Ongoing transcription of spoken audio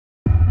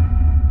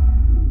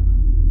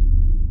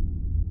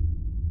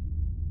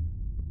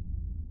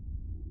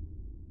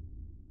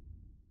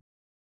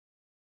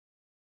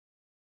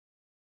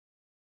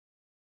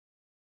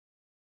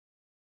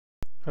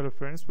Hello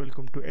friends,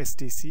 welcome to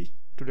STC.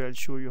 Today I'll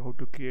show you how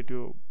to create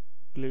your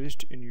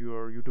playlist in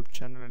your YouTube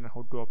channel and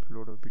how to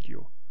upload a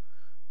video.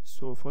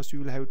 So first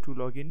you will have to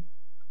log in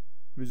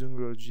using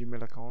your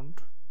Gmail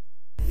account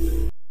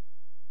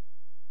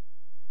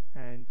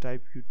and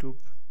type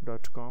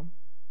youtube.com.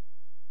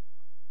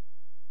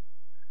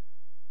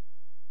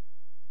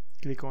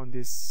 Click on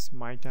this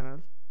My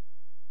Channel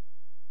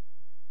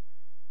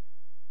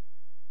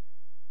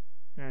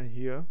and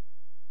here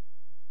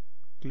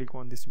click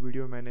on this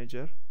Video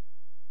Manager.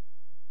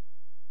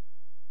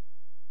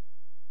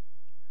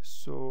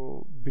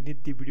 So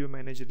beneath the Video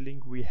Manager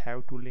link we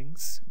have two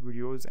links,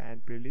 videos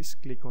and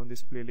playlist. Click on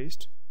this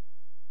playlist.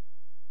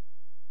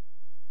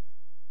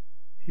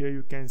 Here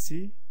you can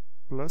see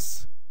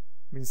plus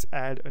means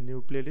add a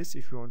new playlist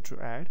if you want to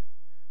add.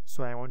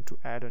 So I want to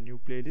add a new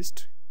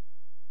playlist.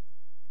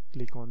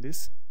 Click on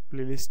this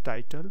playlist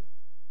title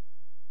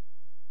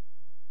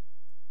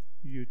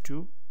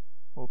YouTube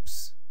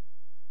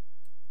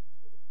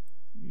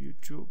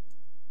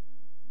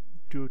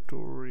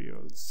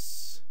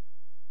tutorials.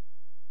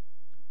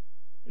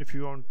 If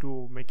you want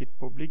to make it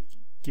public,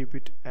 keep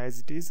it as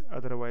it is,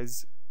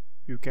 otherwise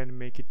you can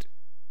make it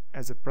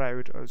as a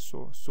private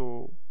also,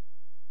 so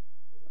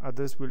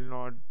others will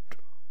not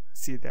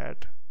see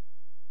that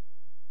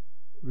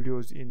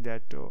videos in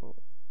that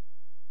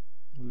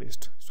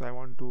list. So I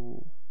want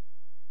to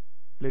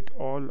let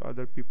all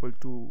other people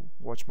to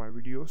watch my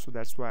video, so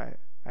that's why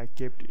I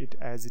kept it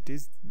as it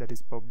is, that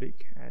is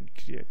public, and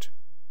create.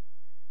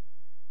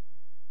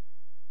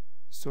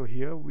 So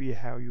here we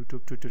have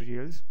YouTube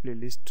tutorials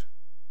playlist.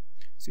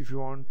 So if you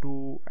want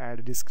to add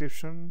a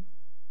description,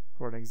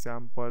 for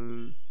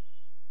example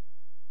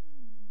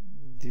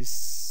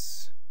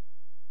this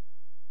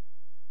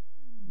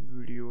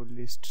video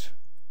list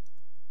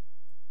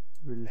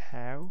will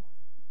have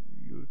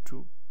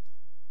YouTube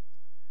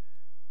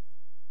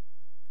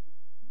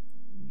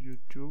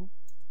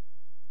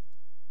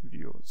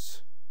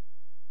videos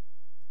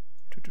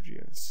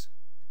tutorials,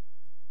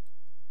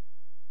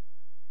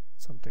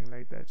 something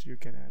like that you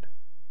can add.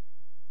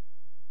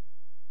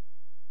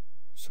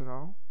 So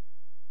now,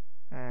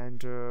 and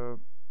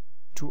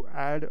to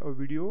add a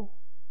video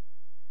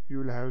you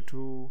will have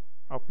to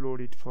upload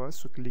it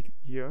first. So click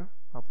here,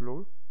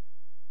 upload.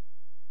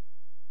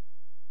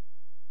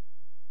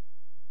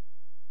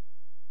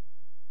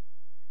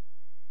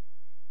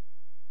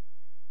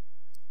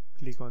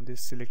 Click on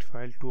this select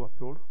file to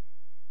upload.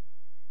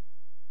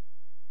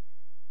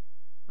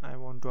 I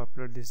want to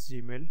upload this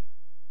Gmail.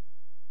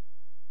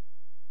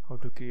 How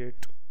to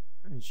create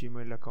a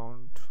Gmail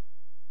account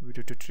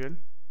video tutorial.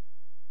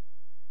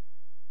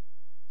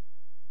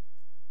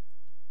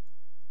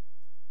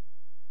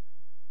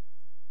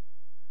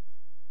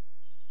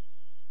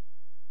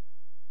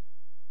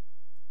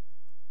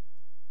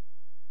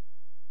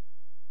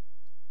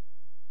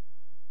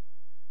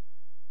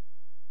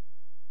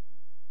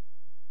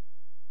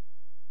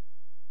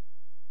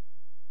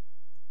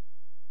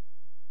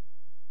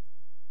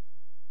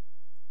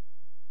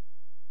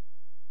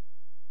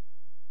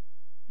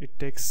 It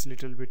takes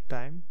little bit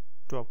time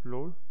to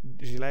upload.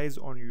 It relies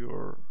on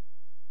your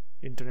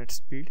internet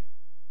speed.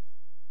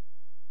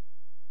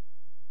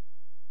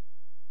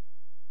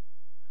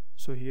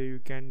 So here you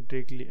can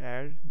directly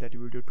add that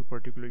video to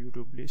particular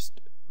YouTube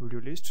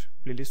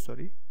playlist,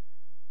 sorry.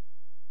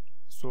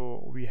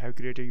 So we have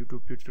created a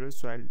YouTube tutorial,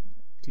 so I'll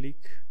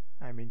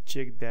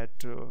check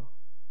that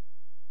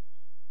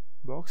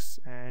box,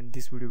 and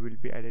this video will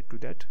be added to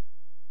that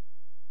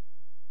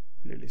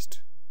playlist.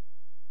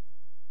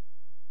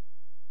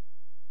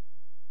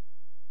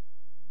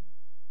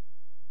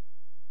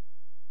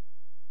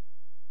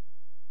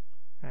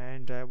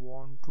 And I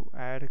want to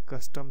add a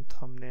custom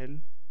thumbnail,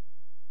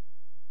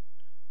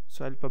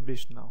 so I'll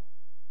publish now.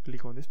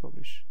 Click on this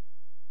publish.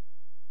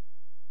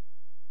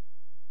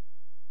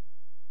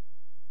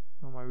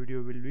 Now my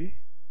video will be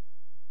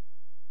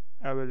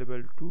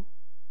available to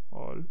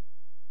all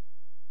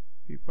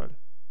people.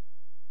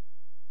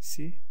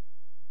 See,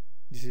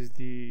 this is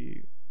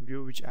the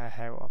video which I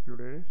have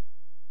uploaded,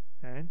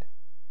 and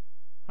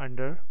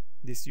under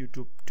this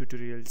YouTube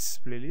tutorials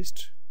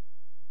playlist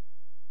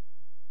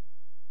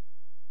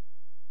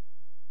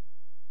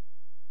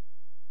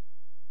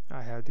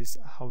I have this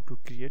how to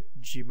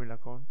create Gmail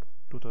account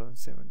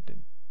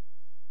 2017.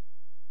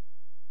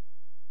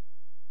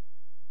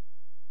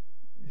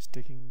 It's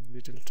taking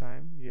little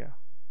time. Yeah,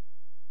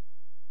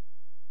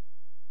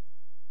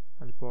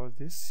 I'll pause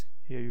this.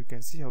 Here you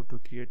can see how to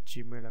create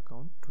Gmail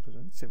account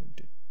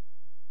 2017.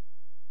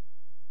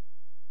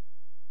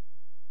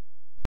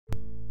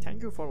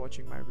 Thank you for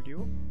watching my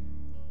video.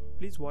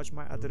 Please watch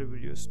my other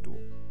videos too,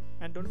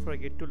 and don't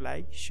forget to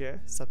like,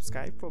 share,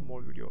 subscribe for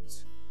more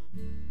videos.